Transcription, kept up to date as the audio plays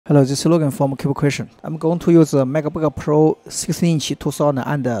Hello, this is Logan from CableCreation. I'm going to use the MacBook Pro 16-inch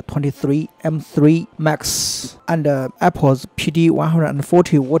 2023 M3 Max and Apple's PD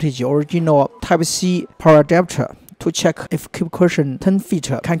 140 wattage original Type-C power adapter to check if CableCreation 10 feet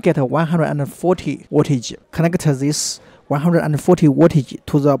can get 140 wattage. Connect this 140 wattage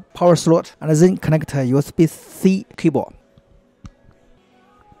to the power slot and then connect USB-C cable.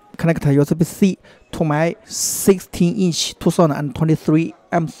 Connect USB-C to my 16-inch 2023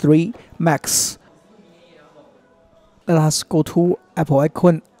 M3 Max. Let us go to Apple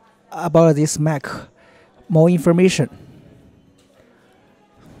icon about this Mac. More information.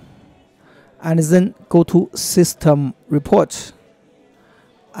 And then go to System Report.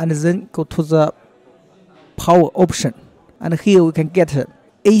 And then go to the Power option. And here we can get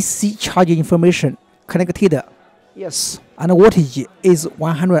AC charging information connected. Yes, and wattage is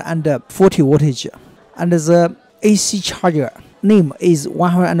 140 wattage, and the AC charger name is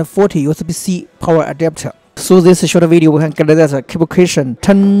 140 USB-C power adapter. So this short video we can get that CableCreation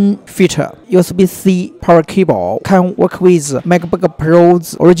 10 feet USB-C power cable can work with MacBook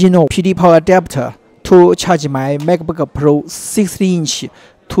Pro's original PD power adapter to charge my MacBook Pro 16-inch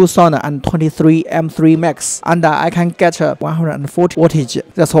 2023 M3 Max, and I can get 140 wattage.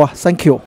 That's all. Thank you.